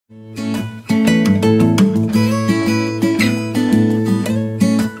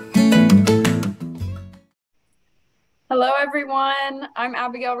I'm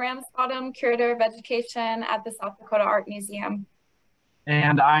Abigail Ramsbottom, Curator of Education at the South Dakota Art Museum.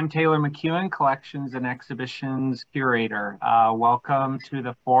 And I'm Taylor McEwen, Collections and Exhibitions Curator. Welcome to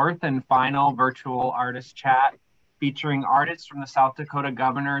the fourth and final virtual artist chat featuring artists from the South Dakota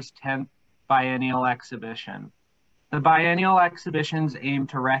Governor's 10th Biennial Exhibition. The Biennial exhibitions aim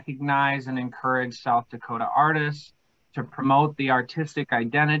to recognize and encourage South Dakota artists, to promote the artistic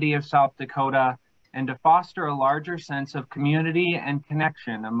identity of South Dakota, and to foster a larger sense of community and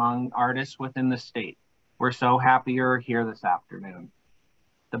connection among artists within the state. We're so happy you're here this afternoon.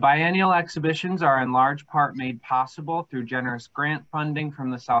 The biennial exhibitions are in large part made possible through generous grant funding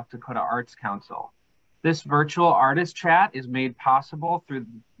from the South Dakota Arts Council. This virtual artist chat is made possible through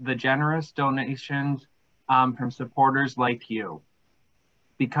the generous donations from supporters like you.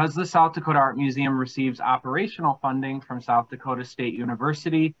 Because the South Dakota Art Museum receives operational funding from South Dakota State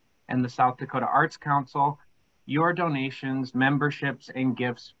University and the South Dakota Arts Council, your donations, memberships, and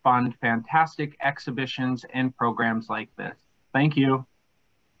gifts fund fantastic exhibitions and programs like this. Thank you.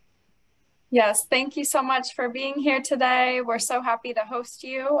 Yes, thank you so much for being here today. We're so happy to host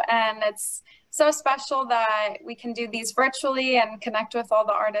you, and it's so special that we can do these virtually and connect with all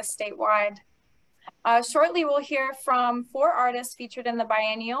the artists statewide. Shortly, we'll hear from 4 artists featured in the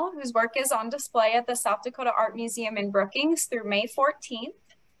biennial whose work is on display at the South Dakota Art Museum in Brookings through May 14th.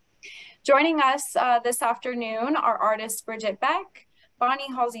 Joining us this afternoon are artists Bridget Beck,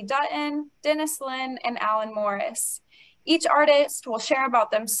 Halsey-Dutton, Linn and Allen Morris. Each artist will share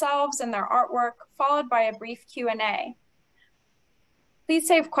about themselves and their artwork, followed by a brief Q&A. Please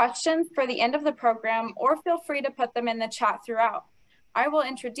save questions for the end of the program or feel free to put them in the chat throughout. I will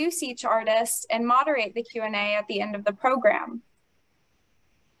introduce each artist and moderate the Q&A at the end of the program.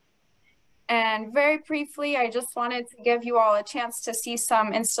 And very briefly, I just wanted to give you all a chance to see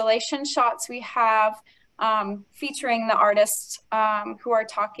some installation shots we have featuring the artists who are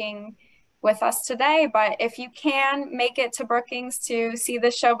talking with us today. But if you can make it to Brookings to see the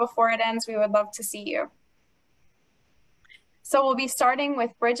show before it ends, we would love to see you. So we'll be starting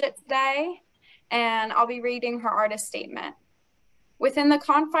with Bridget today, and I'll be reading her artist statement. Within the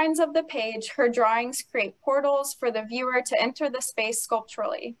confines of the page, her drawings create portals for the viewer to enter the space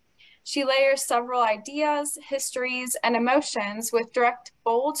sculpturally. She layers several ideas, histories, and emotions with direct,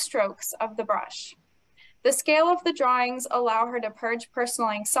 bold strokes of the brush. The scale of the drawings allow her to purge personal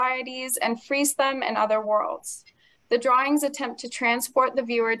anxieties and freeze them in other worlds. The drawings attempt to transport the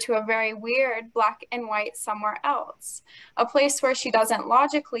viewer to a very weird black and white somewhere else, a place where she doesn't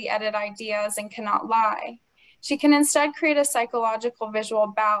logically edit ideas and cannot lie. She can instead create a psychological visual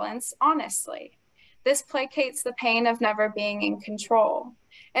balance honestly. This placates the pain of never being in control.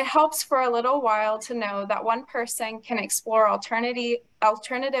 It helps for a little while to know that one person can explore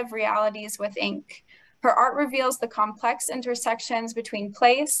alternative realities with ink. Her art reveals the complex intersections between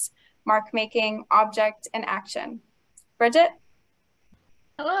place, mark making, object, and action. Bridget?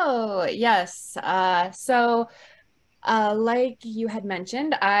 Hello, yes. Like you had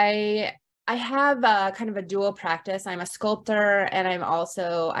mentioned, I have kind of a dual practice. I'm a sculptor and I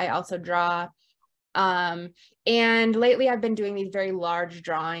also draw. And lately I've been doing these very large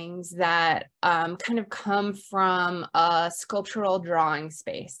drawings that kind of come from a sculptural drawing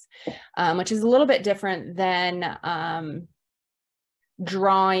space, which is a little bit different than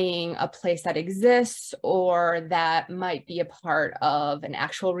drawing a place that exists or that might be a part of an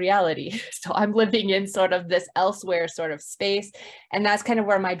actual reality. So I'm living in sort of this elsewhere sort of space, and that's kind of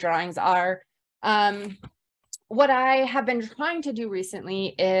where my drawings are. What I have been trying to do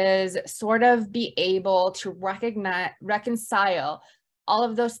recently is sort of be able to reconcile all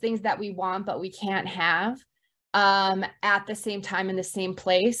of those things that we want but we can't have at the same time in the same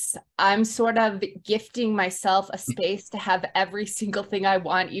place. I'm sort of gifting myself a space to have every single thing I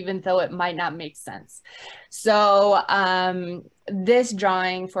want, even though it might not make sense. So this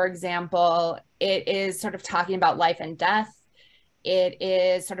drawing, for example, it is sort of talking about life and death. It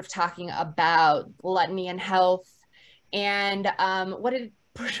is sort of talking about gluttony and health. And what it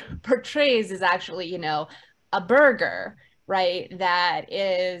portrays is actually, you know, a burger, right? That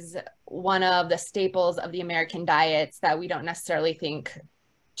is one of the staples of the American diets that we don't necessarily think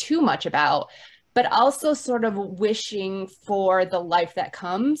too much about, but also sort of wishing for the life that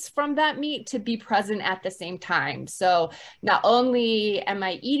comes from that meat to be present at the same time. So not only am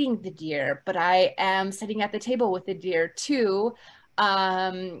I eating the deer, but I am sitting at the table with the deer too.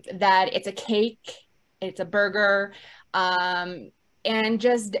 That it's a cake, it's a burger, and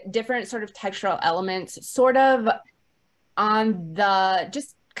just different sort of textural elements, sort of on the,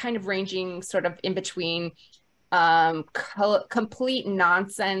 just kind of ranging sort of in between complete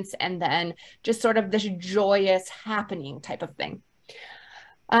nonsense and then just sort of this joyous happening type of thing.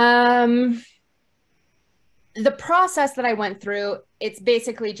 The process that I went through, it's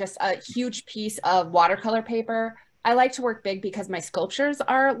basically just a huge piece of watercolor paper. I like to work big because my sculptures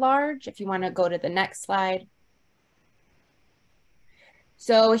are large. If you want to go to the next slide.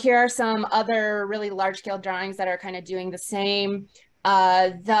 So here are some other really large scale drawings that are kind of doing the same.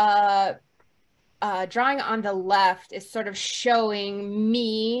 The drawing on the left is sort of showing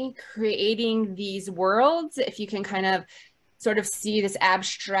me creating these worlds. If you can kind of sort of see this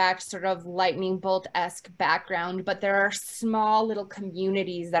abstract sort of lightning bolt-esque background, but there are small little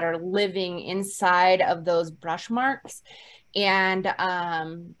communities that are living inside of those brush marks. And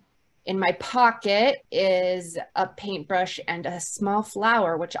in my pocket is a paintbrush and a small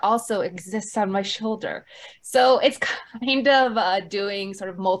flower, which also exists on my shoulder. So it's kind of doing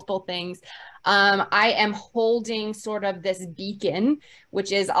sort of multiple things. I am holding sort of this beacon,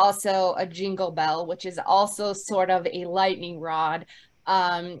 which is also a jingle bell, which is also sort of a lightning rod.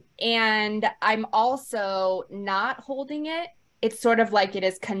 And I'm also not holding it. It's sort of like it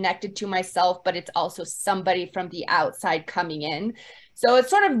is connected to myself, but it's also somebody from the outside coming in. So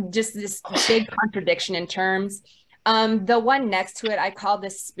it's sort of just this big contradiction in terms. The one next to it, I call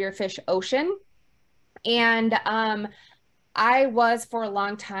this Spearfish Ocean. And I was for a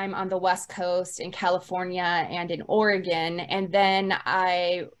long time on the West Coast in California and in Oregon, and then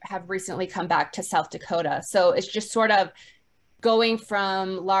I have recently come back to South Dakota. So it's just sort of going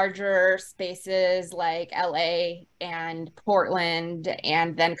from larger spaces like LA and Portland,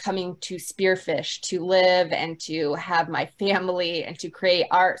 and then coming to Spearfish to live and to have my family and to create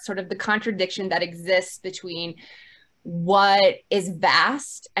art, sort of the contradiction that exists between what is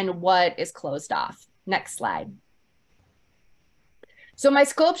vast and what is closed off. Next slide. So my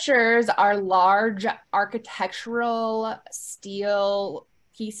sculptures are large architectural steel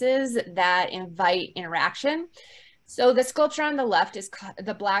pieces that invite interaction. So the sculpture on the left is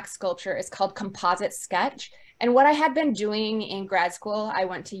the black sculpture is called Composite Sketch. And what I had been doing in grad school, I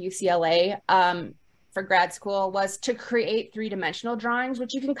went to UCLA for grad school, was to create three-dimensional drawings,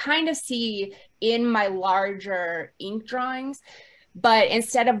 which you can kind of see in my larger ink drawings. But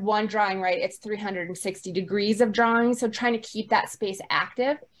instead of one drawing, right, it's 360 degrees of drawing. So trying to keep that space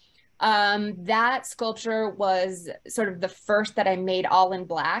active. That sculpture was sort of the first that I made all in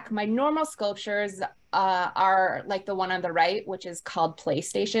black. My normal sculptures are like the one on the right, which is called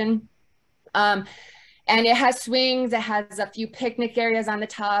PlayStation. And it has swings, it has a few picnic areas on the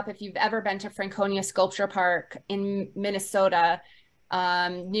top. If you've ever been to Franconia Sculpture Park in Minnesota,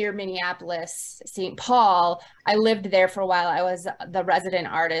 near Minneapolis, St. Paul, I lived there for a while. I was the resident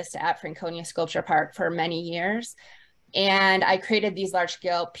artist at Franconia Sculpture Park for many years. And I created these large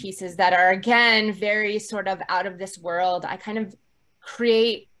scale pieces that are, again, very sort of out of this world. I kind of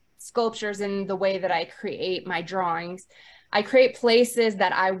create sculptures in the way that I create my drawings. I create places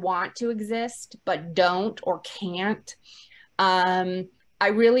that I want to exist, but don't or can't. I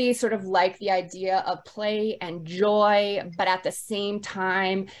really sort of like the idea of play and joy, but at the same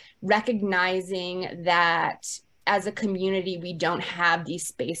time, recognizing that as a community, we don't have these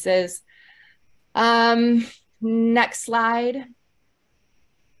spaces. Next slide.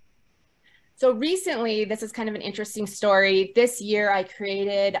 So recently, this is kind of an interesting story. This year, I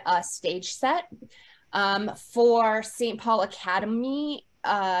created a stage set for St. Paul Academy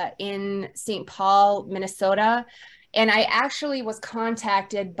in St. Paul, Minnesota. And I actually was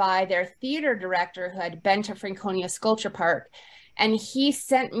contacted by their theater director who had been to Franconia Sculpture Park. And he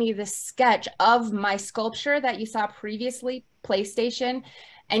sent me the sketch of my sculpture that you saw previously, PlayStation.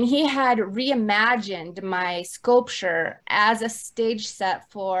 And he had reimagined my sculpture as a stage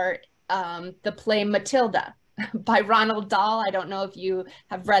set for the play Matilda by Ronald Dahl. I don't know if you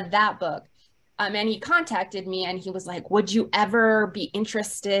have read that book. And he contacted me and he was like, would you ever be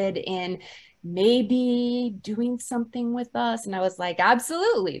interested in maybe doing something with us? And I was like,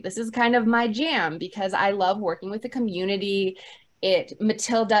 absolutely. This is kind of my jam because I love working with the community.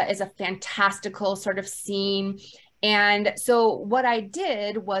 Matilda is a fantastical sort of scene. And so what I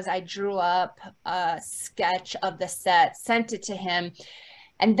did was I drew up a sketch of the set, sent it to him.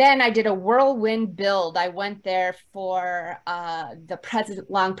 And then I did a whirlwind build. I went there for the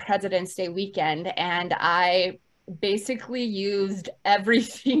long President's Day weekend, and I basically used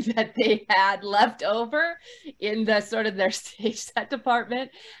everything that they had left over in the sort of their stage set department,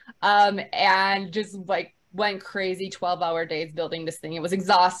 and just like went crazy 12-hour days building this thing. It was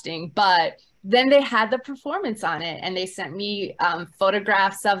exhausting, but then they had the performance on it and they sent me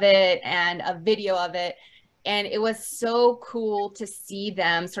photographs of it and a video of it. And it was so cool to see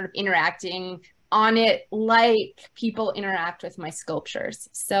them sort of interacting on it like people interact with my sculptures.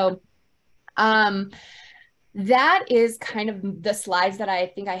 So That is kind of the slides that I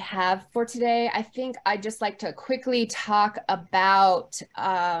think I have for today. I think I'd just like to quickly talk about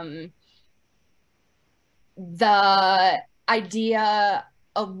the idea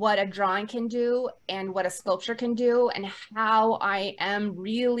of what a drawing can do and what a sculpture can do, and how I am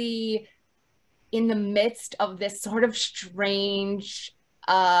really in the midst of this sort of strange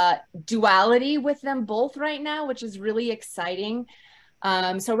duality with them both right now, which is really exciting.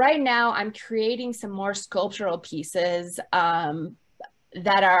 So right now I'm creating some more sculptural pieces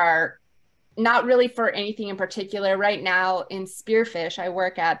that are not really for anything in particular. Right now in Spearfish, I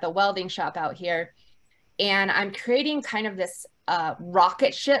work at the welding shop out here, and I'm creating kind of this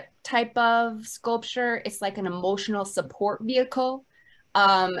rocket ship type of sculpture. It's like an emotional support vehicle,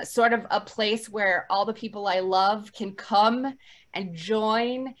 sort of a place where all the people I love can come and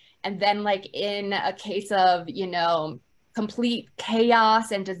join. And then, like, in a case of, you know, complete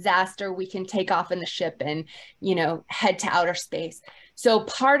chaos and disaster, we can take off in the ship and, you know, head to outer space. So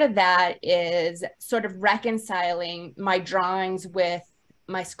part of that is sort of reconciling my drawings with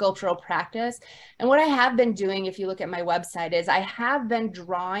my sculptural practice. And what I have been doing, if you look at my website, is I have been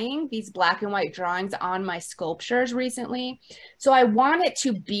drawing these black and white drawings on my sculptures recently. So I want it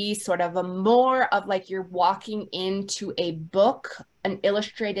to be sort of a more of like you're walking into a book, an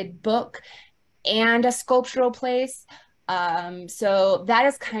illustrated book, and a sculptural place. So that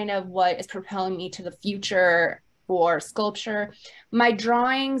is kind of what is propelling me to the future for sculpture. My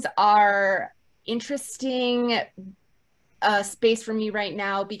drawings are interesting space for me right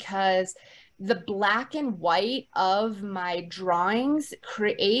now because the black and white of my drawings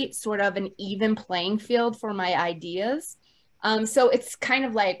create sort of an even playing field for my ideas. So it's kind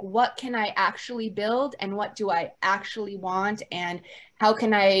of like, what can I actually build and what do I actually want, and how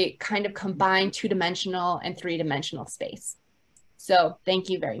can I kind of combine two-dimensional and three-dimensional space? So thank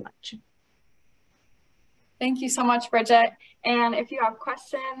you very much. Thank you so much, Bridget. And if you have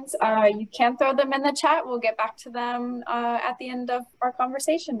questions, you can throw them in the chat. We'll get back to them at the end of our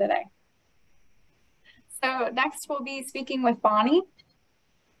conversation today. So next we'll be speaking with Bonnie,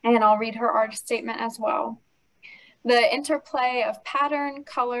 and I'll read her art statement as well. The interplay of pattern,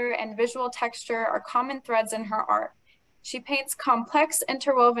 color, and visual texture are common threads in her art. She paints complex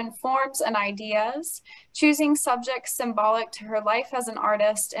interwoven forms and ideas, choosing subjects symbolic to her life as an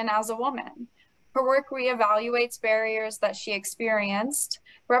artist and as a woman. Her work reevaluates barriers that she experienced,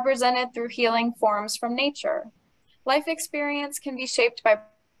 represented through healing forms from nature. Life experience can be shaped by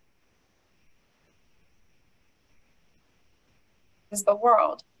the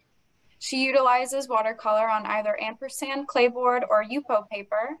world. She utilizes watercolor on either ampersand, clayboard, or Yupo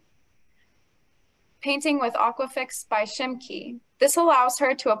paper, painting with Aquafix by Shimke. This allows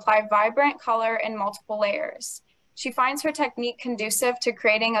her to apply vibrant color in multiple layers. She finds her technique conducive to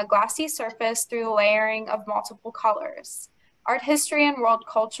creating a glassy surface through the layering of multiple colors. Art history and world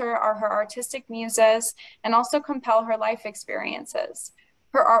culture are her artistic muses and also compel her life experiences.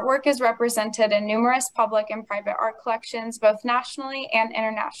 Her artwork is represented in numerous public and private art collections, both nationally and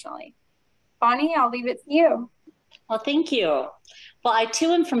internationally. Bonnie, I'll leave it to you. Well, thank you. Well, I too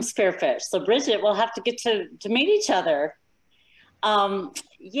am from Spearfish, so Bridget, we'll have to get to meet each other.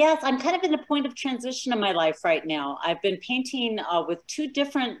 Yes, I'm kind of in a point of transition in my life right now. I've been painting with two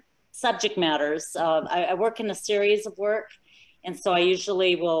different subject matters. I work in a series of work, and so I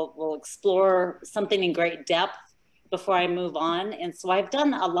usually will explore something in great depth before I move on. And so I've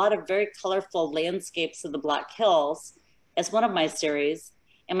done a lot of very colorful landscapes of the Black Hills as one of my series.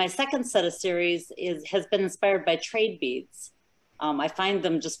 And my second set of series has been inspired by trade beads. I find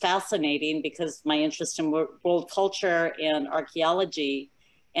them just fascinating because my interest in world culture and archaeology,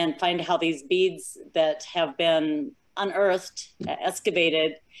 and find how these beads that have been unearthed,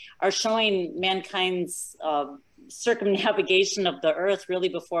 excavated, are showing mankind's circumnavigation of the earth really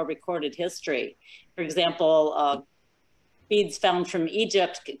before recorded history. For example, beads found from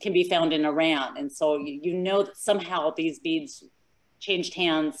Egypt can be found in Iran. And so you know that somehow these beads changed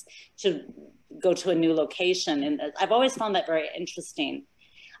hands to go to a new location. And I've always found that very interesting.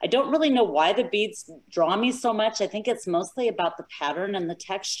 I don't really know why the beads draw me so much. I think it's mostly about the pattern and the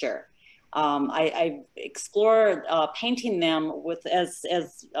texture. I explore painting them with, as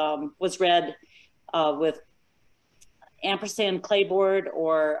was read, with ampersand clayboard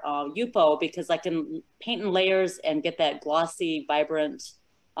or Yupo, because I can paint in layers and get that glossy, vibrant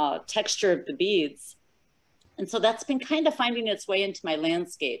texture of the beads. And so that's been kind of finding its way into my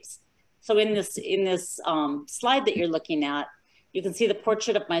landscapes. So in this slide that you're looking at, you can see the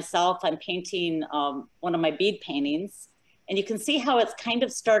portrait of myself. I'm painting one of my bead paintings, and you can see how it's kind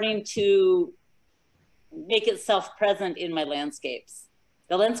of starting to make itself present in my landscapes.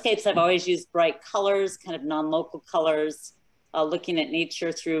 The landscapes, I've always used bright colors, kind of non-local colors, looking at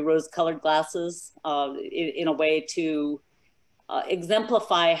nature through rose-colored glasses in a way to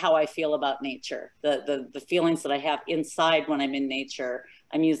exemplify how I feel about nature, the feelings that I have inside when I'm in nature.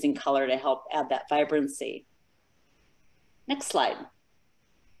 I'm using color to help add that vibrancy. Next slide.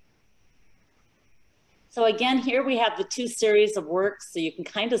 So again, here we have the two series of works, so you can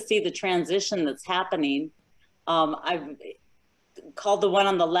kind of see the transition that's happening. I've called the one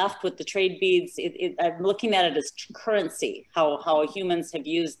on the left with the trade beads, I'm looking at it as currency, how humans have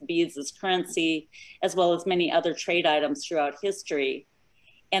used beads as currency, as well as many other trade items throughout history.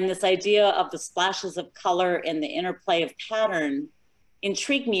 And this idea of the splashes of color and the interplay of pattern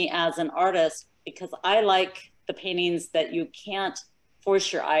intrigued me as an artist, because I like the paintings that you can't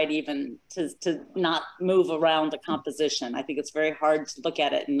force your eye to even to not move around the composition. I think it's very hard to look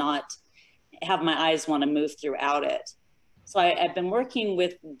at it and not have my eyes want to move throughout it. So I've been working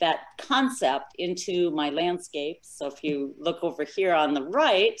with that concept into my landscapes. So if you look over here on the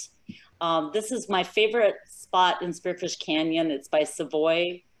right, this is my favorite spot in Spearfish Canyon. It's by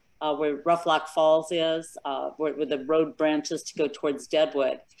Savoy, where Rough Lock Falls is, where the road branches to go towards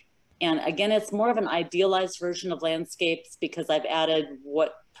Deadwood. And again, it's more of an idealized version of landscapes because I've added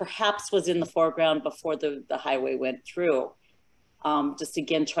what perhaps was in the foreground before the highway went through. Just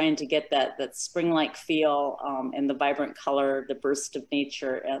again, trying to get that spring-like feel and the vibrant color, the burst of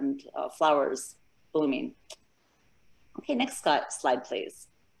nature and flowers blooming. Okay, next slide, please.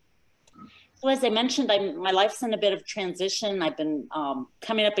 So as I mentioned, my life's in a bit of transition. I've been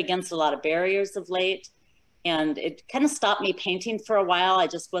coming up against a lot of barriers of late, and it kind of stopped me painting for a while. I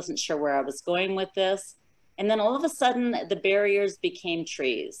just wasn't sure where I was going with this. And then all of a sudden, the barriers became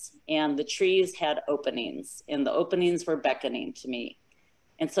trees, and the trees had openings, and the openings were beckoning to me.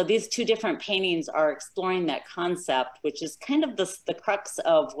 And so these two different paintings are exploring that concept, which is kind of the crux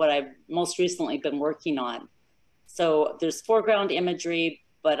of what I've most recently been working on. So there's foreground imagery,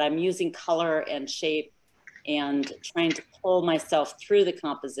 but I'm using color and shape and trying to pull myself through the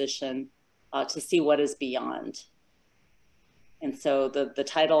composition to see what is beyond. And so the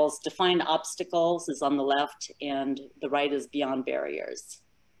titles, Defined Obstacles is on the left, and the right is Beyond Barriers.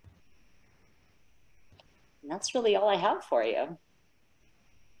 And that's really all I have for you.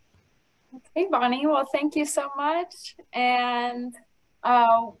 Okay, Bonnie, well, thank you so much. And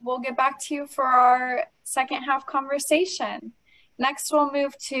we'll get back to you for our second half conversation. Next, we'll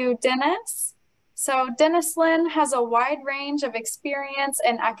move to Dennis. So Dennis Linn has a wide range of experience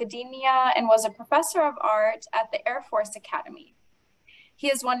in academia and was a professor of art at the Air Force Academy. He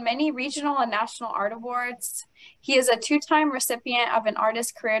has won many regional and national art awards. He is a two-time recipient of an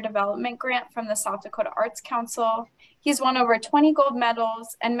Artist Career Development Grant from the South Dakota Arts Council. He's won over 20 gold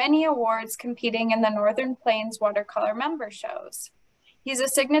medals and many awards competing in the Northern Plains Watercolor member shows. He's a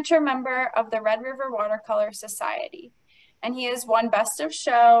signature member of the Red River Watercolor Society, and he has won Best of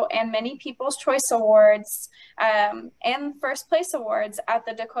Show and many People's Choice Awards and First Place Awards at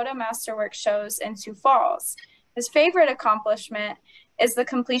the Dakota Masterwork shows in Sioux Falls. His favorite accomplishment is the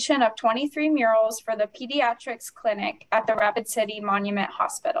completion of 23 murals for the Pediatrics Clinic at the Rapid City Monument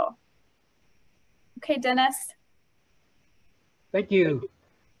Hospital. Okay, Dennis. Thank you.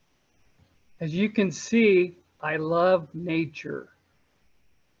 As you can see, I love nature.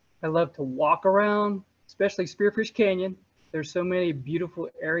 I love to walk around, especially Spearfish Canyon. There's so many beautiful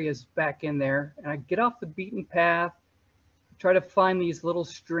areas back in there, and I get off the beaten path, try to find these little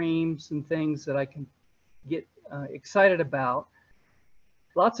streams and things that I can get excited about.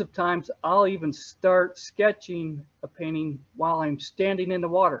 Lots of times I'll even start sketching a painting while I'm standing in the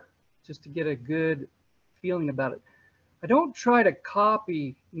water, just to get a good feeling about it. I don't try to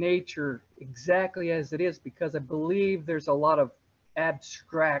copy nature exactly as it is, because I believe there's a lot of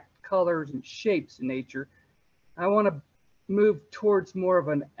abstract colors and shapes in nature. I want to move towards more of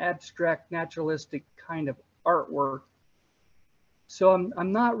an abstract, naturalistic kind of artwork. So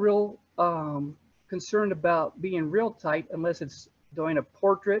I'm not real concerned about being real tight unless it's doing a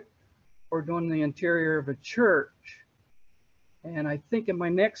portrait or doing the interior of a church. And I think in my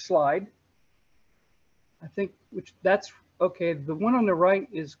next slide, that's okay. The one on the right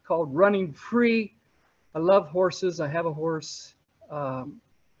is called Running Free. I love horses. I have a horse.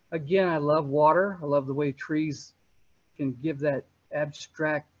 Again, I love water. I love the way trees can give that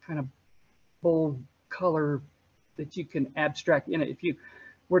abstract kind of bold color that you can abstract in it. If you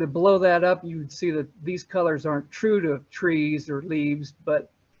were to blow that up, you would see that these colors aren't true to trees or leaves,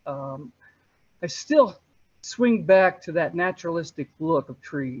 but I still swing back to that naturalistic look of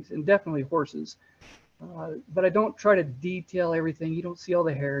trees and definitely horses. But I don't try to detail everything. You don't see all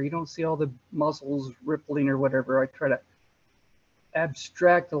the hair. You don't see all the muscles rippling or whatever. I try to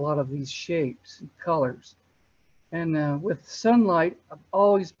abstract a lot of these shapes and colors. And with sunlight, I've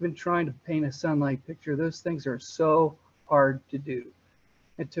always been trying to paint a sunlight picture. Those things are so hard to do.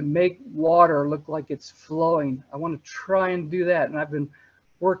 And to make water look like it's flowing, I want to try and do that. And I've been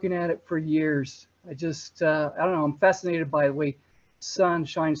working at it for years. I don't know, I'm fascinated by the way sun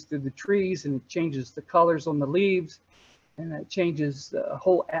shines through the trees and it changes the colors on the leaves, and it changes the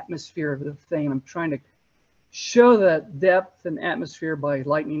whole atmosphere of the thing. I'm trying to show that depth and atmosphere by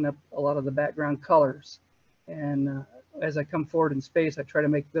lightening up a lot of the background colors. And as I come forward in space, I try to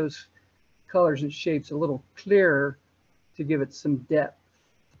make those colors and shapes a little clearer to give it some depth.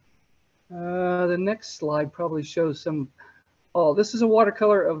 The next slide probably shows some, oh, this is a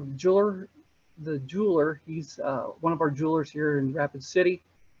watercolor of the jeweler. He's one of our jewelers here in Rapid City.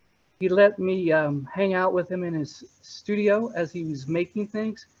 He let me hang out with him in his studio as he was making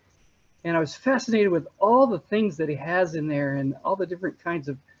things. And I was fascinated with all the things that he has in there and all the different kinds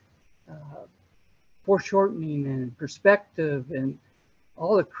of foreshortening and perspective and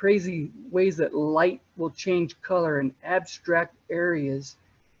all the crazy ways that light will change color in abstract areas.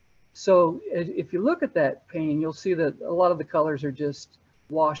 So if you look at that painting, you'll see that a lot of the colors are just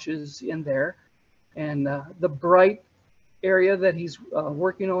washes in there. And the bright area that he's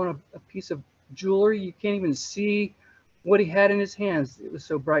working on, a piece of jewelry, you can't even see what he had in his hands. It was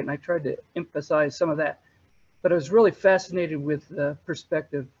so bright, and I tried to emphasize some of that. But I was really fascinated with the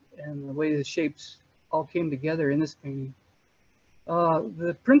perspective and the way the shapes all came together in this painting.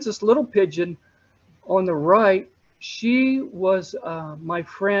 The Princess Little Pigeon on the right, she was my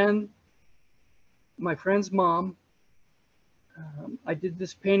friend's mom. I did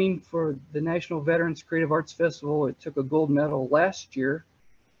this painting for the National Veterans Creative Arts Festival. It took a gold medal last year.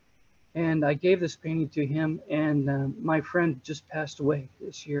 And I gave this painting to him, and my friend just passed away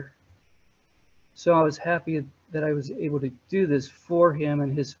this year. So I was happy that I was able to do this for him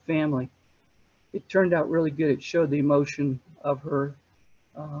and his family. It turned out really good. It showed the emotion of her.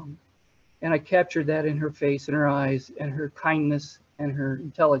 And I captured that in her face and her eyes and her kindness and her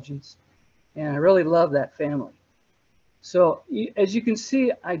intelligence. And I really love that family. So as you can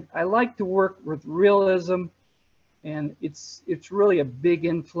see, I like to work with realism, and it's really a big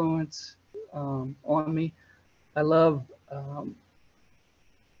influence on me. I love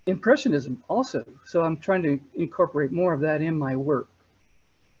Impressionism also, so I'm trying to incorporate more of that in my work.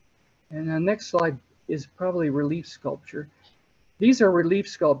 And the next slide is probably relief sculpture. These are relief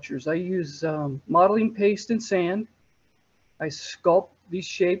sculptures. I use modeling paste and sand. I sculpt these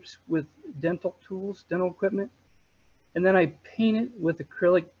shapes with dental tools, dental equipment, and then I paint it with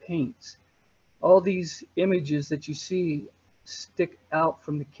acrylic paints. All these images that you see stick out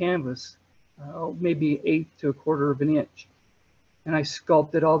from the canvas, maybe 1/8 to 1/4 of an inch. And I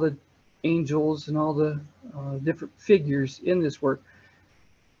sculpted all the angels and all the different figures in this work.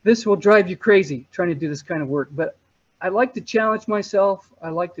 This will drive you crazy trying to do this kind of work, but I like to challenge myself. I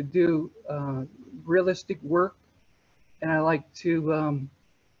like to do realistic work, and I like to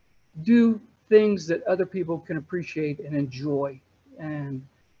do things that other people can appreciate and enjoy. And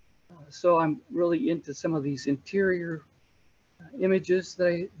so I'm really into some of these interior images that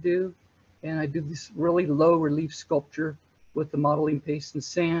I do. And I do this really low relief sculpture with the modeling paste and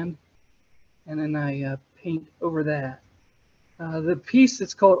sand. And then I paint over that. The piece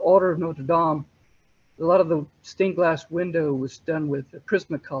that's called Altar of Notre Dame, a lot of the stained glass window was done with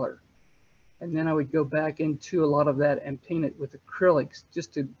Prismacolor. And then I would go back into a lot of that and paint it with acrylics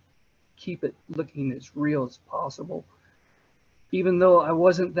just to keep it looking as real as possible. Even though I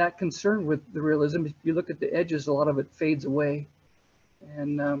wasn't that concerned with the realism, if you look at the edges, a lot of it fades away.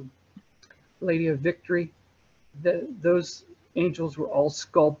 And Lady of Victory, those angels were all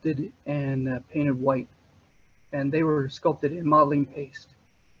sculpted and painted white, and they were sculpted in modeling paste.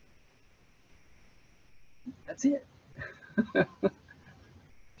 That's it.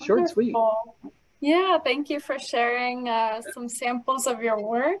 Short and sweet. Yeah, thank you for sharing some samples of your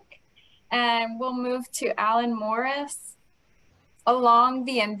work. And we'll move to Allen Morris. Along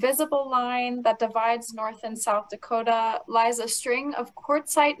the invisible line that divides North and South Dakota lies a string of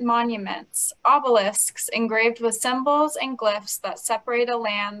quartzite monuments, obelisks engraved with symbols and glyphs that separate a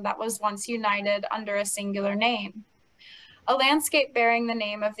land that was once united under a singular name. A landscape bearing the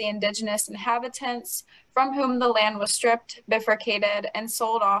name of the indigenous inhabitants from whom the land was stripped, bifurcated, and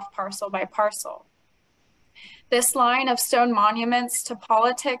sold off parcel by parcel. This line of stone monuments to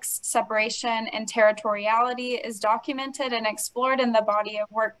politics, separation, and territoriality is documented and explored in the body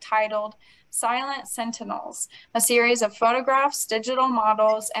of work titled Silent Sentinels, a series of photographs, digital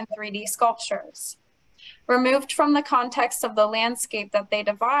models, and 3D sculptures. Removed from the context of the landscape that they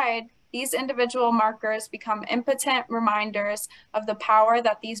divide, these individual markers become impotent reminders of the power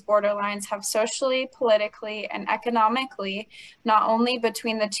that these borderlines have socially, politically, and economically, not only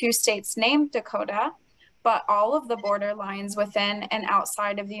between the two states named Dakota, but all of the borderlines within and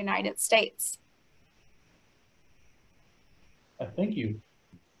outside of the United States. Thank you.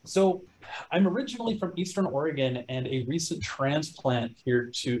 So I'm originally from Eastern Oregon and a recent transplant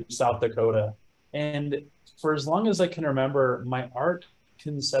here to South Dakota. And for as long as I can remember, my art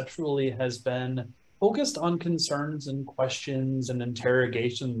conceptually has been focused on concerns and questions and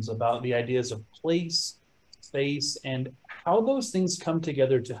interrogations about the ideas of place, space, and how those things come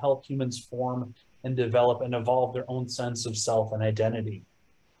together to help humans form and develop and evolve their own sense of self and identity.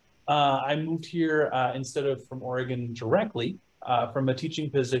 I moved here instead of from Oregon directly, from a teaching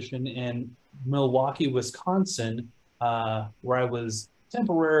position in Milwaukee, Wisconsin, where I was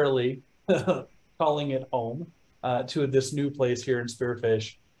temporarily calling it home, to this new place here in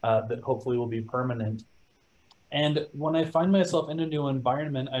Spearfish that hopefully will be permanent. And when I find myself in a new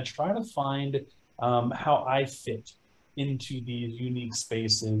environment, I try to find how I fit into these unique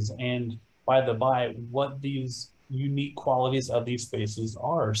spaces, and by the by, what these unique qualities of these spaces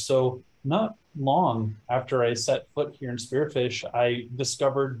are. So not long after I set foot here in Spearfish, I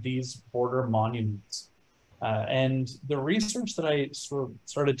discovered these border monuments. And the research that I sort of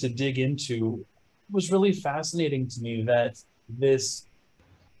started to dig into was really fascinating to me, that this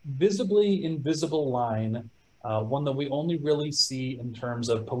visibly invisible line, one that we only really see in terms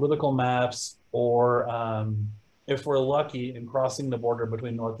of political maps, or if we're lucky in crossing the border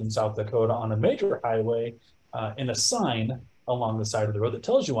between North and South Dakota on a major highway, in a sign along the side of the road that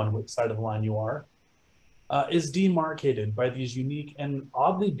tells you on which side of the line you are, is demarcated by these unique and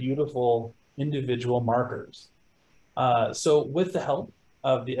oddly beautiful individual markers. So with the help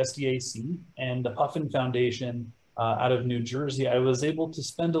of the SDAC and the Puffin Foundation out of New Jersey, I was able to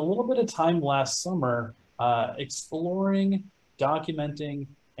spend a little bit of time last summer exploring, documenting,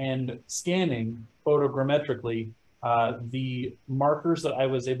 and scanning photogrammetrically the markers that I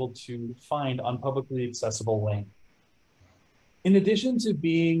was able to find on publicly accessible land. In addition to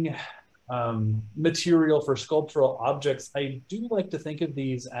being material for sculptural objects, I do like to think of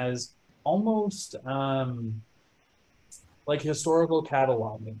these as almost like historical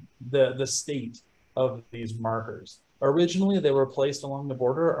cataloging, the state of these markers. Originally, they were placed along the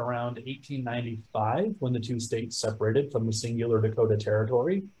border around 1895 when the two states separated from the singular Dakota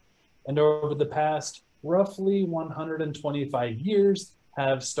Territory. And over the past roughly 125 years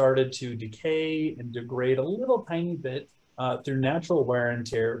have started to decay and degrade a little tiny bit through natural wear and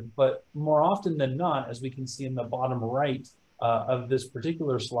tear, but more often than not, as we can see in the bottom right of this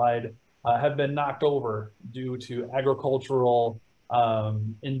particular slide, have been knocked over due to agricultural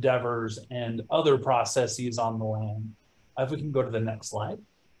endeavors and other processes on the land. If we can go to the next slide.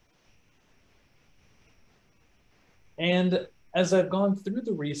 And as I've gone through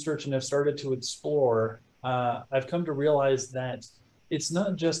the research and have started to explore, I've come to realize that it's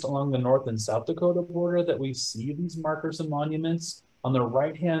not just along the North and South Dakota border that we see these markers and monuments. On the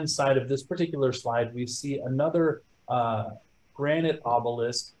right-hand side of this particular slide, we see another granite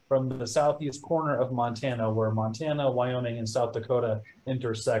obelisk from the southeast corner of Montana, where Montana, Wyoming, and South Dakota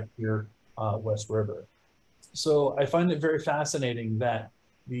intersect here, West River. So I find it very fascinating that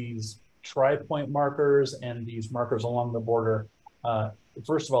these tri-point markers and these markers along the border,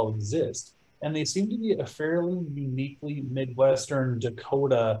 first of all, exist. And they seem to be a fairly uniquely Midwestern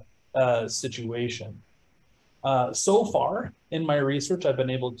Dakota situation. So far in my research, I've been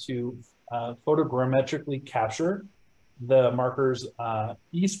able to photogrammetrically capture the markers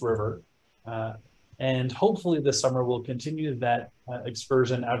East River, and hopefully this summer we'll continue that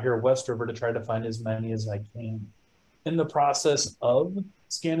excursion out here West River to try to find as many as I can. In the process of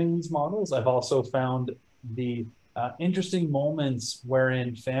scanning these models, I've also found the interesting moments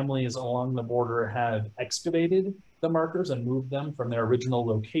wherein families along the border have excavated the markers and moved them from their original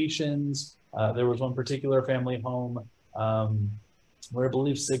locations. There was one particular family home where I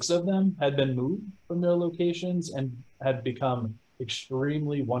believe 6 of them had been moved from their locations and had become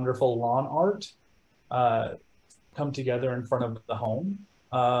extremely wonderful lawn art come together in front of the home.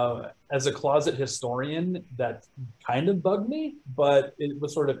 As a closet historian, that kind of bugged me, but it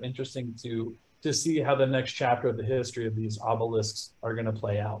was sort of interesting to see how the next chapter of the history of these obelisks are going to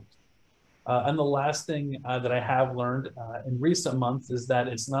play out. And the last thing that I have learned in recent months is that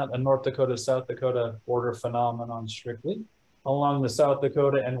it's not a North Dakota, South Dakota border phenomenon strictly. Along the South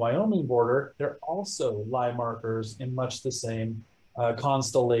Dakota and Wyoming border, there also lie markers in much the same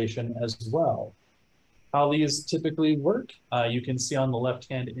constellation as well. How these typically work, you can see on the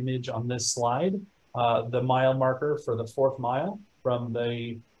left-hand image on this slide. the mile marker for the 4th mile from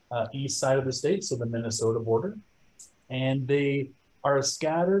the east side of the state, so the Minnesota border. And they are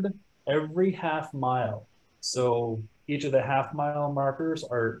scattered every half mile. So each of the half mile markers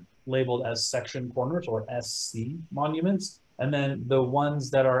are labeled as section corners, or SC monuments. And then the ones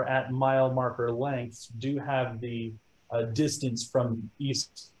that are at mile marker lengths do have the distance from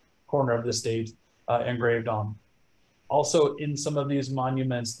east corner of the state engraved on. Also, in some of these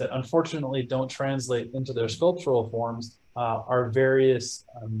monuments that unfortunately don't translate into their sculptural forms are various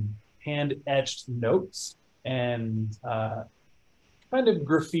hand-etched notes and kind of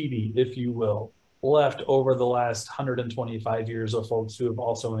graffiti, if you will, left over the last 125 years of folks who have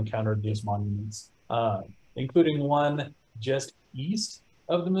also encountered these monuments, including one just east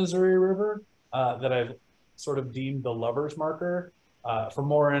of the Missouri River that I've sort of deemed the lover's marker. For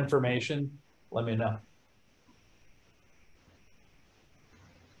more information, let me know.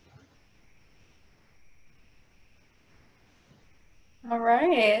 All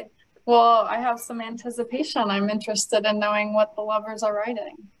right. Well, I have some anticipation. I'm interested in knowing what the lovers are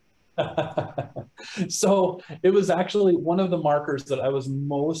writing. So it was actually one of the markers that I was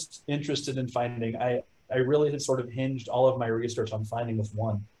most interested in finding. I really had sort of hinged all of my research on finding this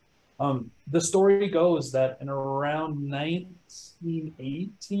one. The story goes that in around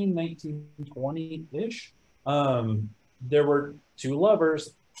 1918, 1920-ish, there were 2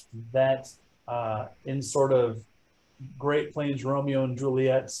 lovers that in sort of Great Plains Romeo and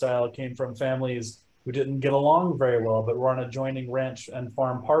Juliet style came from families who didn't get along very well, but were on adjoining ranch and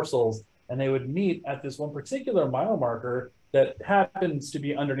farm parcels. And they would meet at this one particular mile marker that happens to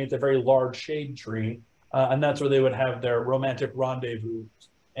be underneath a very large shade tree. And that's where they would have their romantic rendezvous.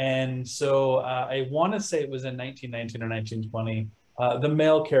 And so I want to say it was in 1919 or 1920, the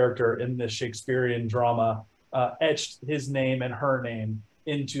male character in this Shakespearean drama etched his name and her name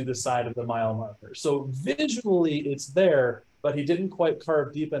into the side of the mile marker. So visually it's there, but he didn't quite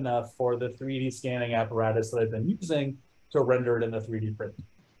carve deep enough for the 3D scanning apparatus that I've been using to render it in the 3D print,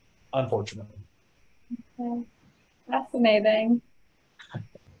 unfortunately. Okay. Fascinating.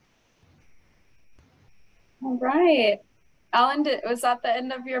 All right. Alan, was that the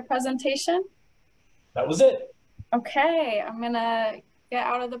end of your presentation? That was it. Okay, I'm gonna get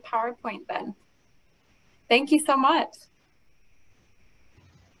out of the PowerPoint then. Thank you so much.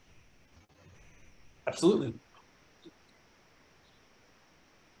 Absolutely.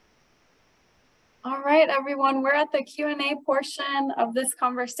 All right, everyone, we're at the Q&A portion of this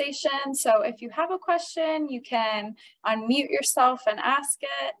conversation. So if you have a question, you can unmute yourself and ask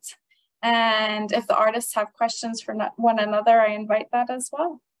it. And if the artists have questions for one another, I invite that as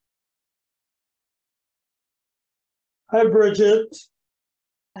well. Hi, Bridget.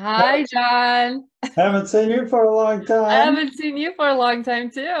 Hi, John. Haven't seen you for a long time. I haven't seen you for a long time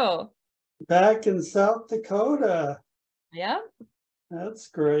too. Back in South Dakota. Yeah. That's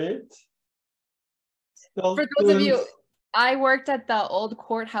great. Still For those of you, I worked at the old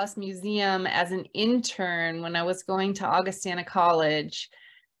courthouse museum as an intern when I was going to Augustana College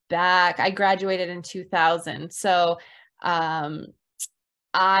back. I graduated in 2000. So I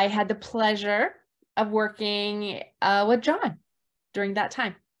had the pleasure of working with John during that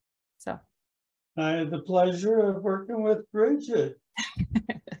time. So I had the pleasure of working with Bridget.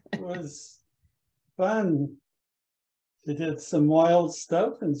 It was fun. She did some wild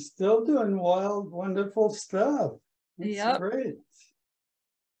stuff and still doing wild, wonderful stuff. That's great.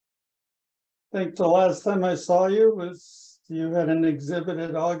 I think the last time I saw you was you had an exhibit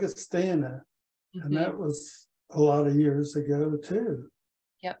at Augustana, and that was a lot of years ago too.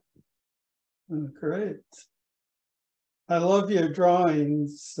 Yep. Oh, great. I love your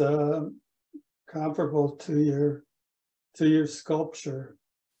drawings, comparable to your sculpture.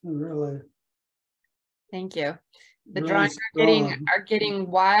 Really. Thank you. The Really drawings are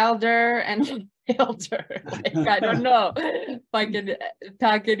getting wilder and wilder. I don't know if I can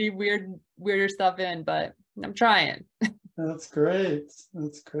pack any weirder stuff in, but I'm trying. That's great.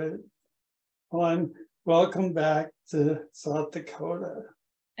 That's great. Well, welcome back to South Dakota.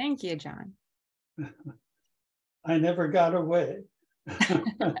 Thank you, John. I never got away.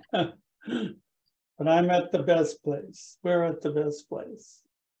 But I'm at the best place. We're at the best place.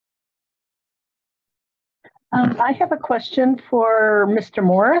 I have a question for Mr.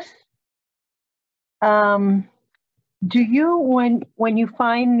 Morris. Do you, when you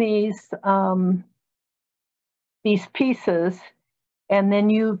find these pieces and then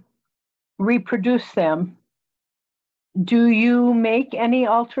you reproduce them, do you make any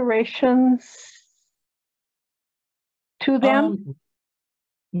alterations to them?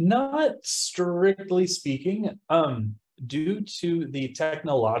 Not strictly speaking, due to the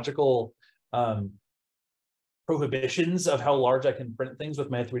technological prohibitions of how large I can print things with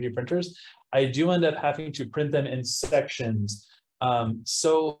my 3D printers, I do end up having to print them in sections.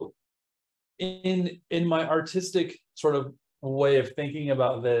 So in my artistic sort of way of thinking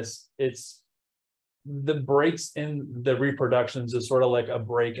about this, it's the breaks in the reproductions is sort of like a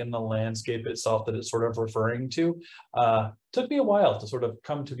break in the landscape itself that it's sort of referring to. Took me a while to sort of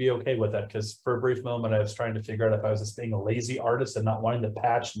come to be okay with that, because for a brief moment I was trying to figure out if I was just being a lazy artist and not wanting to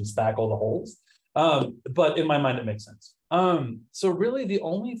patch and spackle the holes. But in my mind it makes sense. So really the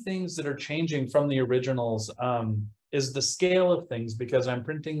only things that are changing from the originals is the scale of things, because I'm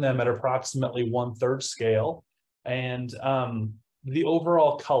printing them at approximately 1/3 scale, and the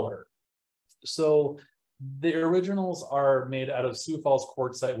overall color. So the originals are made out of Sioux Falls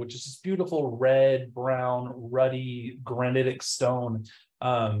quartzite, which is this beautiful red, brown, ruddy granitic stone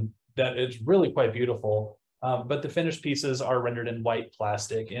that is really quite beautiful. But the finished pieces are rendered in white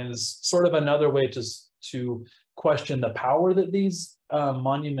plastic, and is sort of another way to question the power that these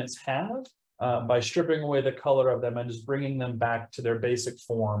monuments have by stripping away the color of them and just bringing them back to their basic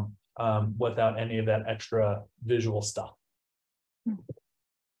form without any of that extra visual stuff.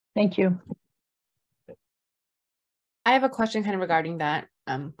 Thank you. I have a question kind of regarding that.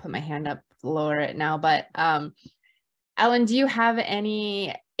 Put my hand up, lower it now, but Ellen, do you have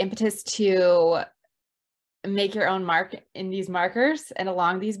any impetus to make your own mark in these markers and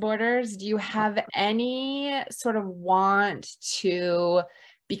along these borders? Do you have any sort of want to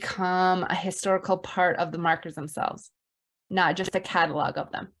become a historical part of the markers themselves, not just a catalog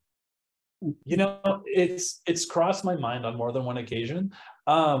of them? You know, it's crossed my mind on more than one occasion.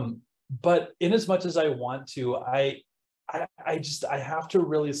 But in as much as I want to, I have to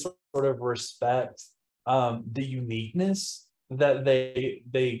really sort of respect the uniqueness that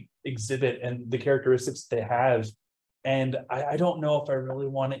they exhibit and the characteristics they have. And I don't know if I really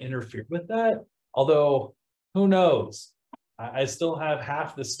want to interfere with that, although who knows? I still have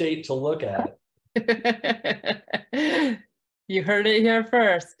half the state to look at. You heard it here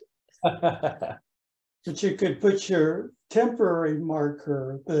first. But you could put your temporary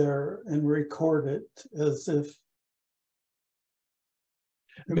marker there and record it as if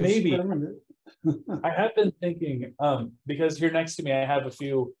maybe. I have been thinking, because here next to me I have a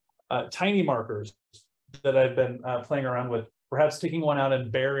few tiny markers that I've been playing around with, perhaps taking one out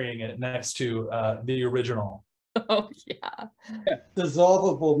and burying it next to the original. Oh yeah.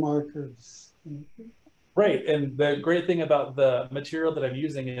 dissolvable markers. Right, and the great thing about the material that I'm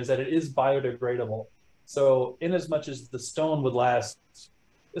using is that it is biodegradable. So in as much as the stone would last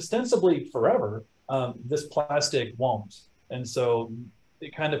ostensibly forever, this plastic won't. And so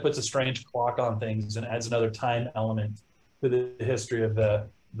it kind of puts a strange clock on things and adds another time element to the history of the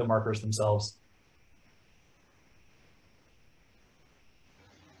markers themselves.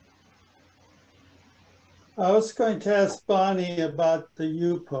 I was going to ask Bonnie about the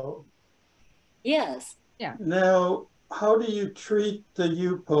UPO. Yes. Yeah. Now, how do you treat the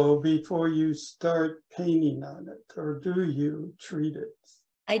UPO before you start painting on it, or do you treat it?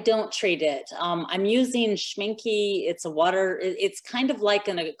 I don't treat it. I'm using Schminke. It's a water, it's kind of like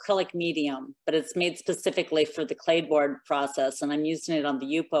an acrylic medium, but it's made specifically for the clayboard process. And I'm using it on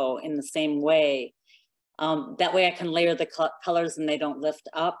the UPO in the same way. That way I can layer the colors and they don't lift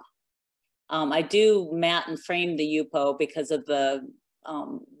up. I do matte and frame the UPO because of the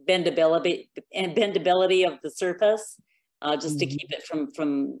bendability of the surface, just to keep it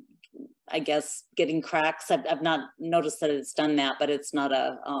from I guess getting cracks. I've not noticed that it's done that, but it's not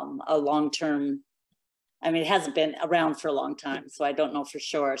a long-term, I mean, it hasn't been around for a long time, so I don't know for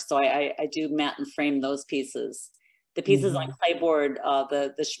sure. So I do matte and frame those pieces. The pieces on clayboard,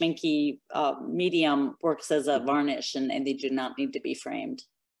 the Schminke medium works as a varnish, and they do not need to be framed.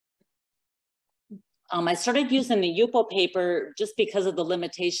 I started using the UPO paper just because of the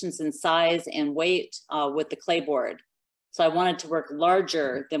limitations in size and weight with the clayboard. So I wanted to work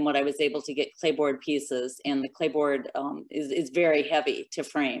larger than what I was able to get clayboard pieces, and the clayboard is very heavy to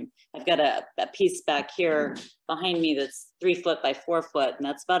frame. I've got a piece back here behind me that's 3 foot by 4 foot, and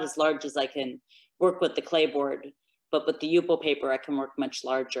that's about as large as I can work with the clayboard. But with the UPO paper, I can work much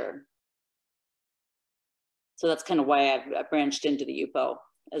larger. So that's kind of why I branched into the UPO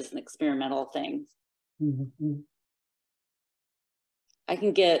as an experimental thing. I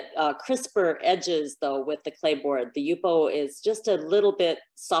can get crisper edges though with the clayboard. The UPO is just a little bit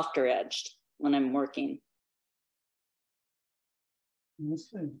softer edged when I'm working.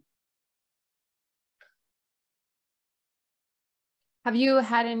 Have you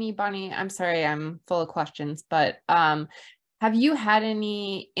had any, Bonnie, I'm sorry, I'm full of questions, but have you had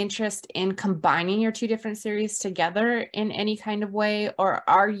any interest in combining your two different series together in any kind of way? Or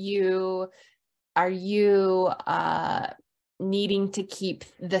are you are you needing to keep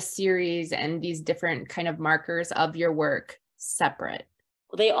the series and these different kind of markers of your work separate?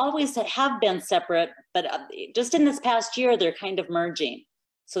 Well, they always have been separate, but just in this past year, they're kind of merging.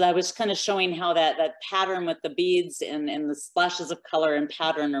 So I was kind of showing how that pattern with the beads and the splashes of color and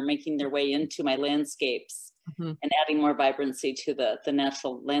pattern are making their way into my landscapes and adding more vibrancy to the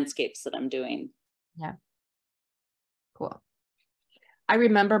natural landscapes that I'm doing. Yeah. Cool. I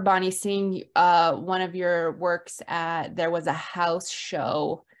remember, Bonnie, seeing one of your works there was a house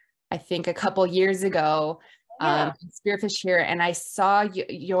show, I think a couple years ago, Spearfish here, and I saw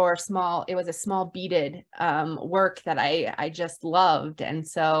your it was a small beaded work that I just loved. And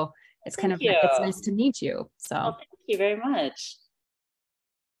so it's it's nice to meet you. So thank you very much.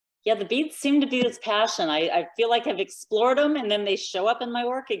 Yeah, the beads seem to be this passion. I feel like I've explored them and then they show up in my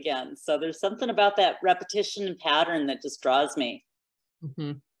work again. So there's something about that repetition and pattern that just draws me.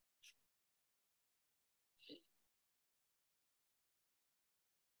 Mm-hmm.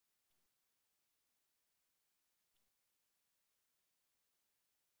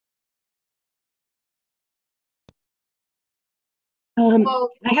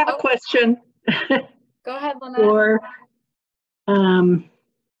 I have a question. Go ahead, Lynette. For,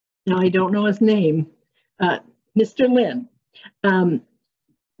 now I don't know his name, Mr. Linn.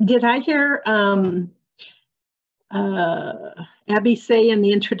 Did I hear Abby say in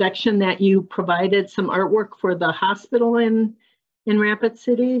the introduction that you provided some artwork for the hospital in Rapid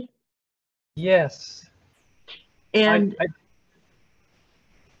City? Yes. And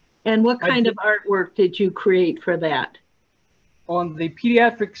and what kind of artwork did you create for that? On the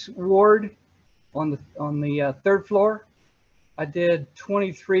pediatrics ward, on the third floor, I did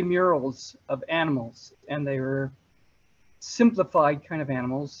 23 murals of animals, and they were simplified kind of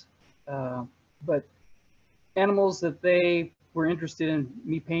animals, but animals that they were interested in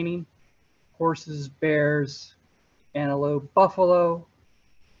me painting: horses, bears, antelope, buffalo,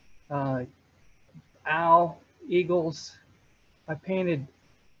 owl, eagles. I painted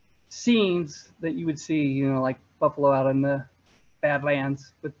scenes that you would see, you know, like buffalo out in the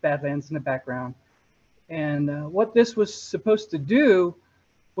Badlands, with Badlands in the background. And what this was supposed to do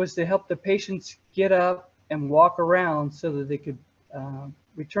was to help the patients get up and walk around so that they could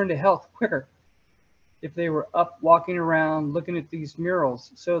return to health quicker if they were up walking around looking at these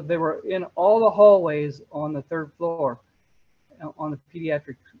murals. So they were in all the hallways on the third floor on the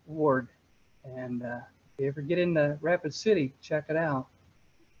pediatric ward. And if you ever get into Rapid City, check it out.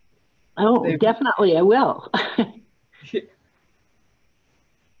 Oh, definitely, I will.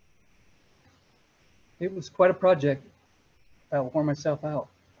 It was quite a project. I wore myself out.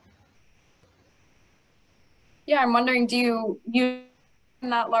 Yeah, I'm wondering, do you in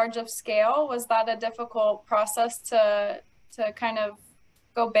that large of scale, was that a difficult process to kind of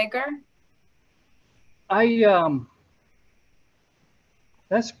go bigger?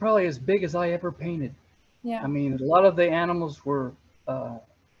 That's probably as big as I ever painted. Yeah. I mean, a lot of the animals were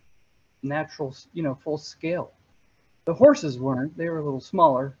natural, you know, full scale. The horses weren't, they were a little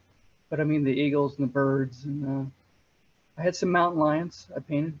smaller, but I mean the eagles and the birds, and I had some mountain lions I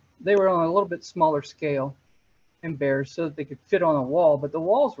painted. They were on a little bit smaller scale, and bears, so that they could fit on a wall, but the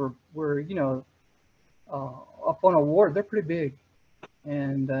walls were you know, up on a ward, they're pretty big.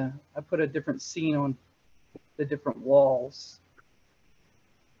 And I put a different scene on the different walls.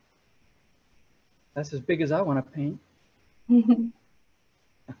 That's as big as I want to paint.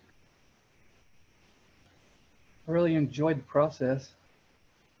 I really enjoyed the process.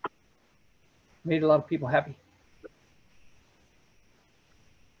 Made a lot of people happy.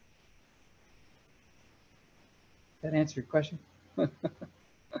 That answer your question? I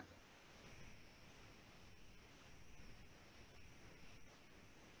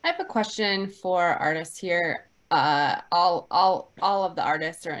have a question for artists here. All of the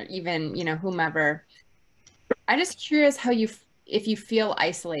artists, or even, you know, whomever. I'm just curious if you feel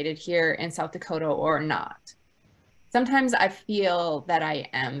isolated here in South Dakota or not. Sometimes I feel that I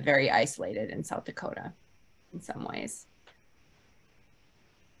am very isolated in South Dakota in some ways.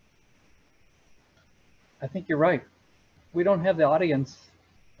 I think you're right. We don't have the audience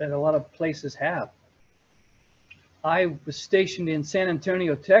that a lot of places have. I was stationed in San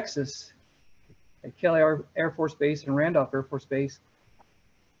Antonio, Texas, at Kelly Air Force Base and Randolph Air Force Base.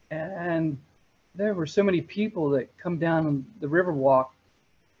 And there were so many people that come down the Riverwalk,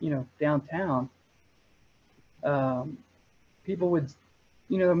 you know, downtown. People would,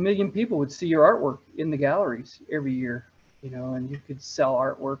 you know, 1 million people would see your artwork in the galleries every year, you know, and you could sell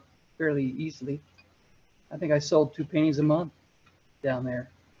artwork fairly easily. I think I sold 2 paintings a month down there.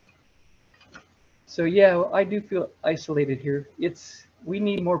 So yeah, I do feel isolated here. We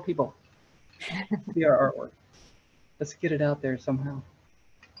need more people. See our artwork. Let's get it out there somehow.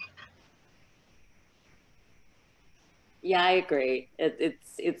 Yeah, I agree.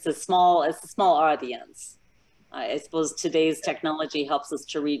 It's a small audience. I suppose today's technology helps us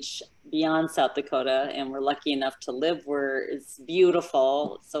to reach beyond South Dakota, and we're lucky enough to live where it's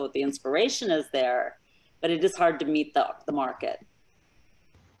beautiful. So the inspiration is there, but it is hard to meet the market.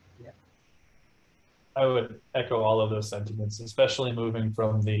 Yeah. I would echo all of those sentiments, especially moving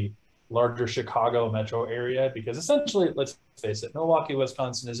from the larger Chicago metro area, because essentially, let's face it, Milwaukee,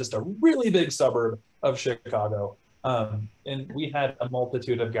 Wisconsin is just a really big suburb of Chicago. And we had a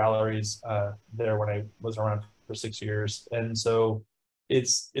multitude of galleries there when I was around for 6 years. And so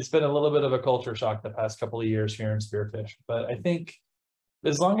it's been a little bit of a culture shock the past couple of years here in Spearfish. But I think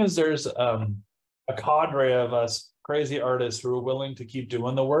as long as there's a cadre of us crazy artists who are willing to keep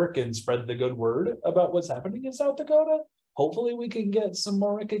doing the work and spread the good word about what's happening in South Dakota, hopefully we can get some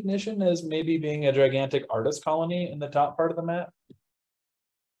more recognition as maybe being a gigantic artist colony in the top part of the map.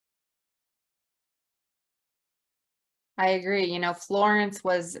 I agree. You know, Florence,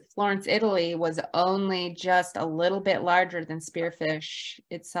 Italy was only just a little bit larger than Spearfish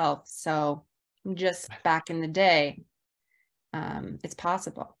itself. So just back in the day, it's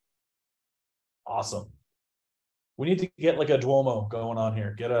possible. Awesome. We need to get like a Duomo going on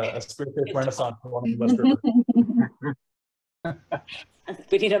here. Get a Spearfish Renaissance going on the West River.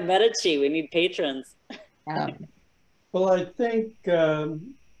 We need a Medici. We need patrons. Well, I think,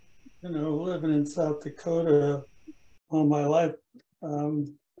 living in South Dakota all my life,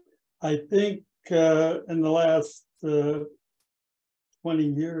 I think in the last 20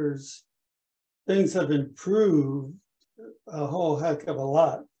 years, things have improved a whole heck of a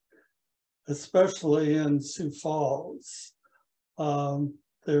lot, especially in Sioux Falls.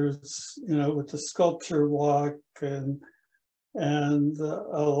 There's, with the sculpture walk and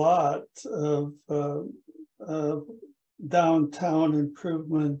a lot of downtown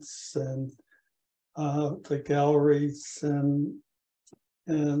improvements and the galleries and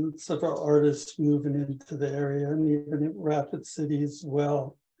several artists moving into the area, and even in Rapid City as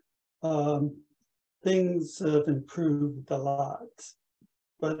well. Things have improved a lot,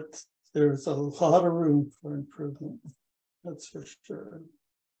 but there's a lot of room for improvement, that's for sure.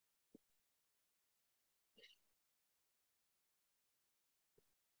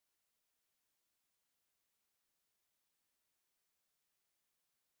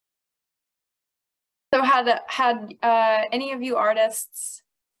 So had any of you artists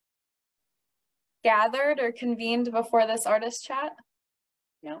gathered or convened before this artist chat?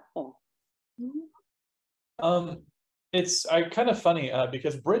 No. It's kind of funny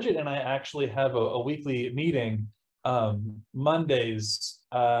because Bridget and I actually have a weekly meeting Mondays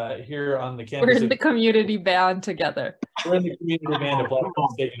here on the campus. We're in the community band together. We're in the community band at Black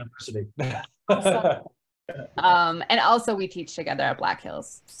Hills State University. Awesome. And also we teach together at Black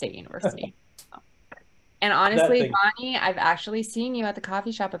Hills State University. And honestly, Bonnie, I've actually seen you at the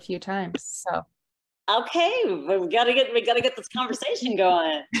coffee shop a few times. So okay, we gotta get this conversation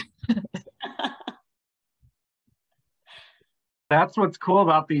going. That's what's cool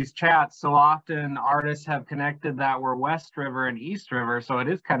about these chats. So often artists have connected that we're West River and East River. So it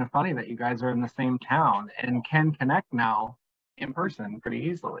is kind of funny that you guys are in the same town and can connect now in person pretty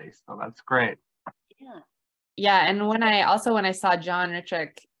easily. So that's great. Yeah. Yeah. And when I saw John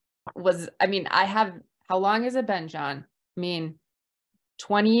Ritrick how long has it been, John? 20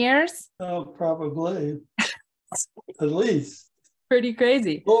 years? Oh, probably. At least. Pretty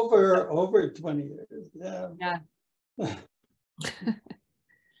crazy. Over 20 years. Yeah. Yeah.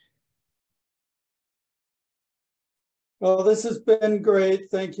 Well, this has been great.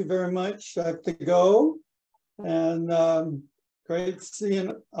 Thank you very much. I have to go. And great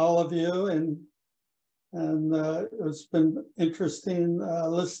seeing all of you. And it's been interesting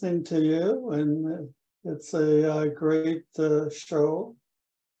listening to you. And it's a great show.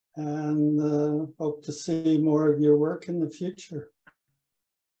 And hope to see more of your work in the future.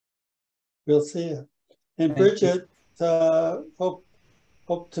 We'll see you. And Bridget, hope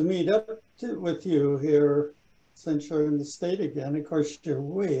to meet up with you here since you're in the state again. Of course, you're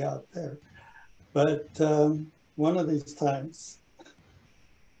way out there, but one of these times,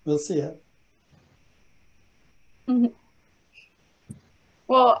 we'll see you. Mm-hmm.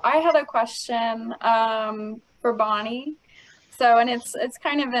 Well, I had a question for Bonnie. So, and it's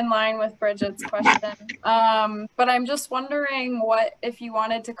kind of in line with Bridget's question, but I'm just wondering if you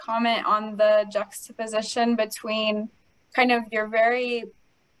wanted to comment on the juxtaposition between kind of your very,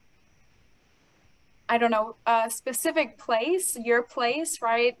 specific place, your place,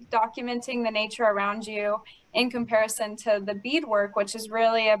 right? Documenting the nature around you, in comparison to the beadwork, which is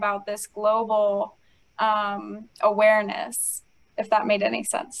really about this global awareness, if that made any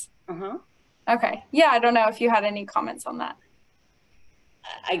sense. Okay, yeah, I don't know if you had any comments on that.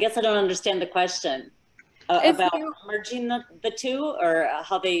 I guess I don't understand the question about merging the two, or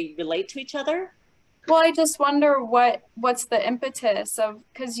how they relate to each other. Well, I just wonder what's the impetus of,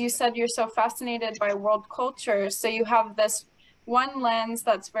 because you said you're so fascinated by world culture, so you have this one lens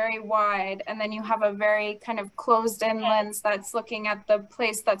that's very wide, and then you have a very kind of closed-in lens that's looking at the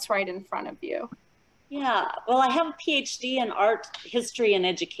place that's right in front of you. Yeah, well, I have a PhD in art history and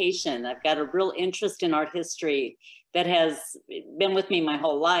education. I've got a real interest in art history that has been with me my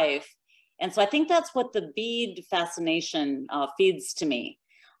whole life. And so I think that's what the bead fascination feeds to me.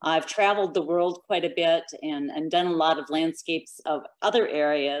 I've traveled the world quite a bit and done a lot of landscapes of other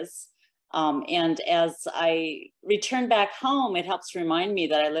areas. And as I return back home, it helps remind me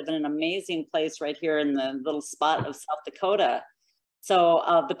that I live in an amazing place right here in the little spot of South Dakota.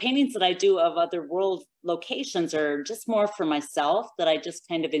 So the paintings that I do of other world locations are just more for myself, that I just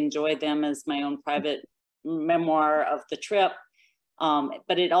kind of enjoy them as my own private memoir of the trip.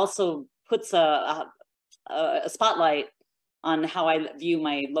 But it also puts a spotlight on how I view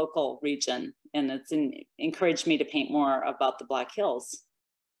my local region. And it's encouraged me to paint more about the Black Hills.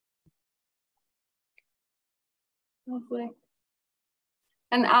 Lovely.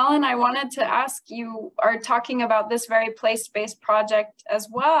 And Allen, I wanted to ask, you are talking about this very place-based project as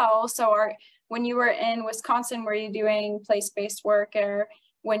well. So when you were in Wisconsin, were you doing place-based work, or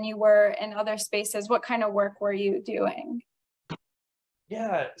when you were in other spaces, what kind of work were you doing?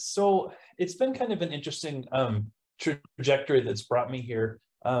 Yeah, so it's been kind of an interesting trajectory that's brought me here.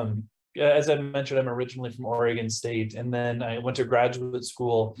 As I mentioned, I'm originally from Oregon State, and then I went to graduate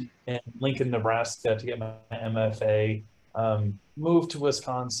school in Lincoln, Nebraska to get my MFA. Moved to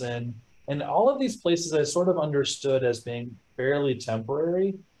Wisconsin, and all of these places I sort of understood as being fairly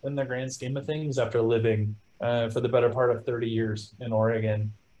temporary in the grand scheme of things after living for the better part of 30 years in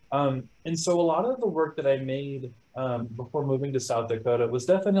Oregon. And so a lot of the work that I made before moving to South Dakota was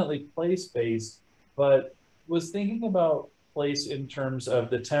definitely place-based, but was thinking about place in terms of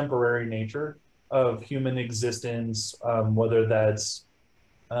the temporary nature of human existence, whether that's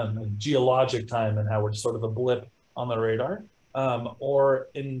geologic time and how we're sort of a blip on the radar, or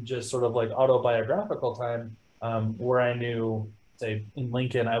in just sort of like autobiographical time, where I knew, say in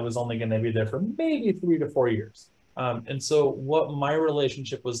Lincoln, I was only going to be there for maybe 3 to 4 years. And so what my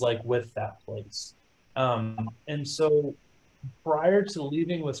relationship was like with that place. And so prior to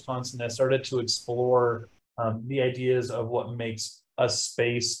leaving Wisconsin, I started to explore the ideas of what makes a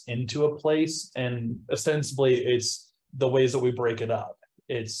space into a place. And ostensibly it's the ways that we break it up.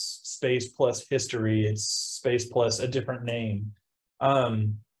 It's space plus history, it's space plus a different name.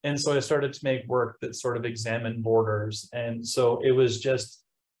 And so I started to make work that sort of examined borders. And so it was just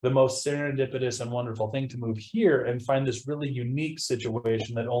the most serendipitous and wonderful thing to move here and find this really unique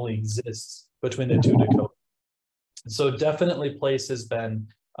situation that only exists between the two Dakotas. So definitely place has been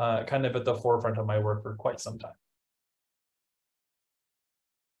kind of at the forefront of my work for quite some time.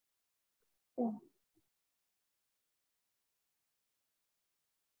 Yeah.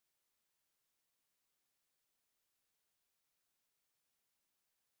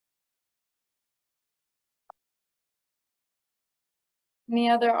 Any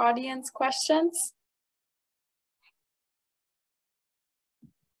other audience questions?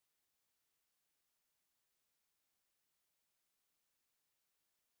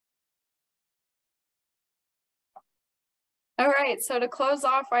 All right, so to close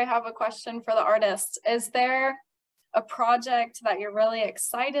off, I have a question for the artists. Is there a project that you're really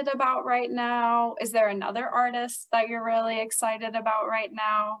excited about right now? Is there another artist that you're really excited about right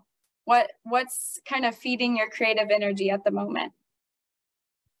now? What's kind of feeding your creative energy at the moment?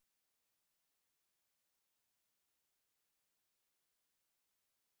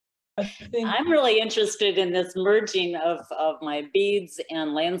 I'm really interested in this merging of my beads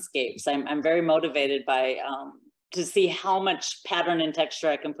and landscapes. I'm very motivated by to see how much pattern and texture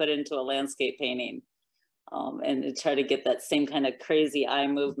I can put into a landscape painting, and to try to get that same kind of crazy eye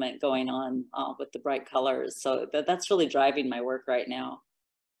movement going on with the bright colors. So that's really driving my work right now.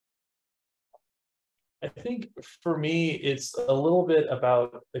 I think for me, it's a little bit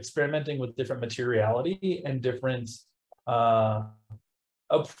about experimenting with different materiality and different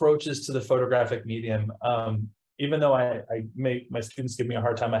approaches to the photographic medium. Even though I make my students give me a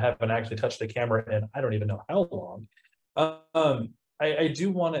hard time, I haven't actually touched the camera in I don't even know how long. I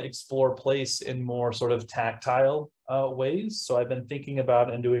do want to explore place in more sort of tactile ways. So I've been thinking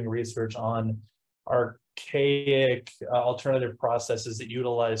about and doing research on archaic alternative processes that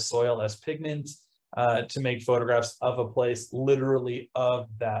utilize soil as pigment, to make photographs of a place, literally of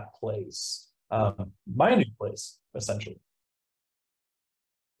that place, my new place, essentially.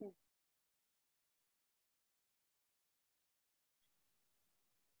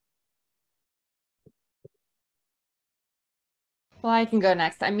 Well, I can go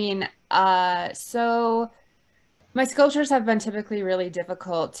next. I mean, so my sculptures have been typically really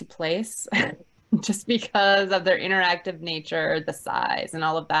difficult to place just because of their interactive nature, the size, and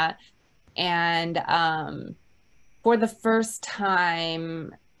all of that. And for the first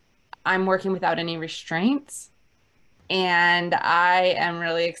time, I'm working without any restraints. And I am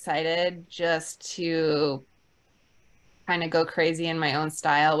really excited just to kind of go crazy in my own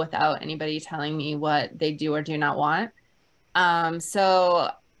style without anybody telling me what they do or do not want. So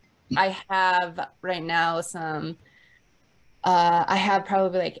I have right now some, I have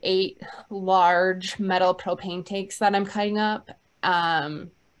probably like 8 large metal propane tanks that I'm cutting up.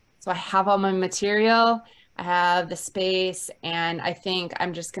 So I have all my material, I have the space, and I think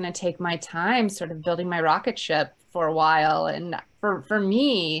I'm just going to take my time sort of building my rocket ship for a while. And for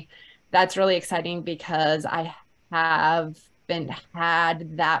me, that's really exciting because I have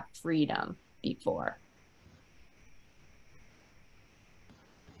had that freedom before.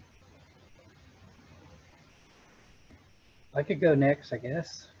 I could go next, I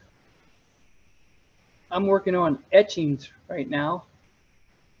guess. I'm working on etchings right now.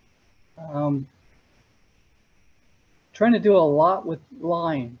 Trying to do a lot with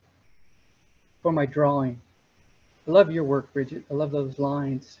line for my drawing. I love your work, Bridget. I love those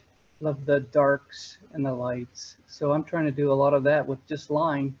lines. I love the darks and the lights. So I'm trying to do a lot of that with just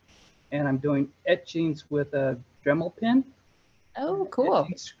line. And I'm doing etchings with a Dremel pen. Oh, cool.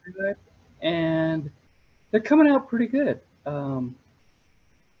 Script, and they're coming out pretty good. I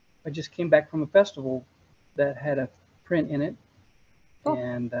just came back from a festival that had a print in it. Cool.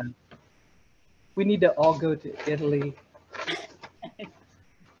 And we need to all go to Italy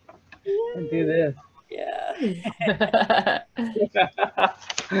and do this. Yeah.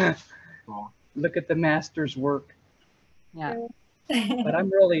 Look at the master's work. Yeah. But I'm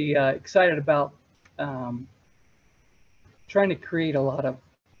really excited about trying to create a lot of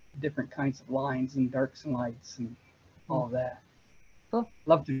different kinds of lines and darks and lights and all of that. Cool.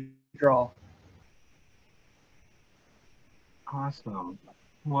 Love to draw. Awesome.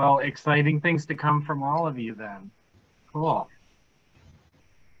 Well, exciting things to come from all of you then. Cool.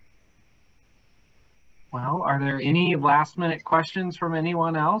 Well, are there any last minute questions from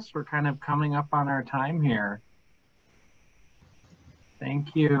anyone else? We're kind of coming up on our time here.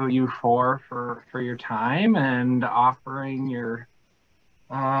 Thank you, you four, for your time and offering your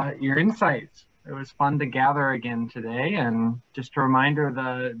insights. It was fun to gather again today. And just a reminder,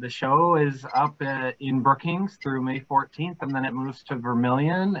 the show is up in Brookings through May 14th, and then it moves to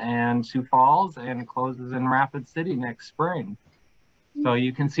Vermilion and Sioux Falls and closes in Rapid City next spring. So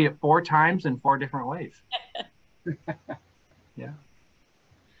you can see it 4 times in 4 different ways. Yeah.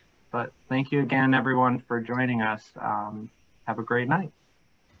 But thank you again, everyone, for joining us. Have a great night.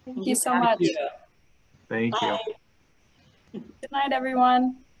 Thank you so much. Thank you. Good night,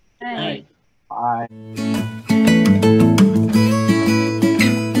 everyone. Good night. Bye.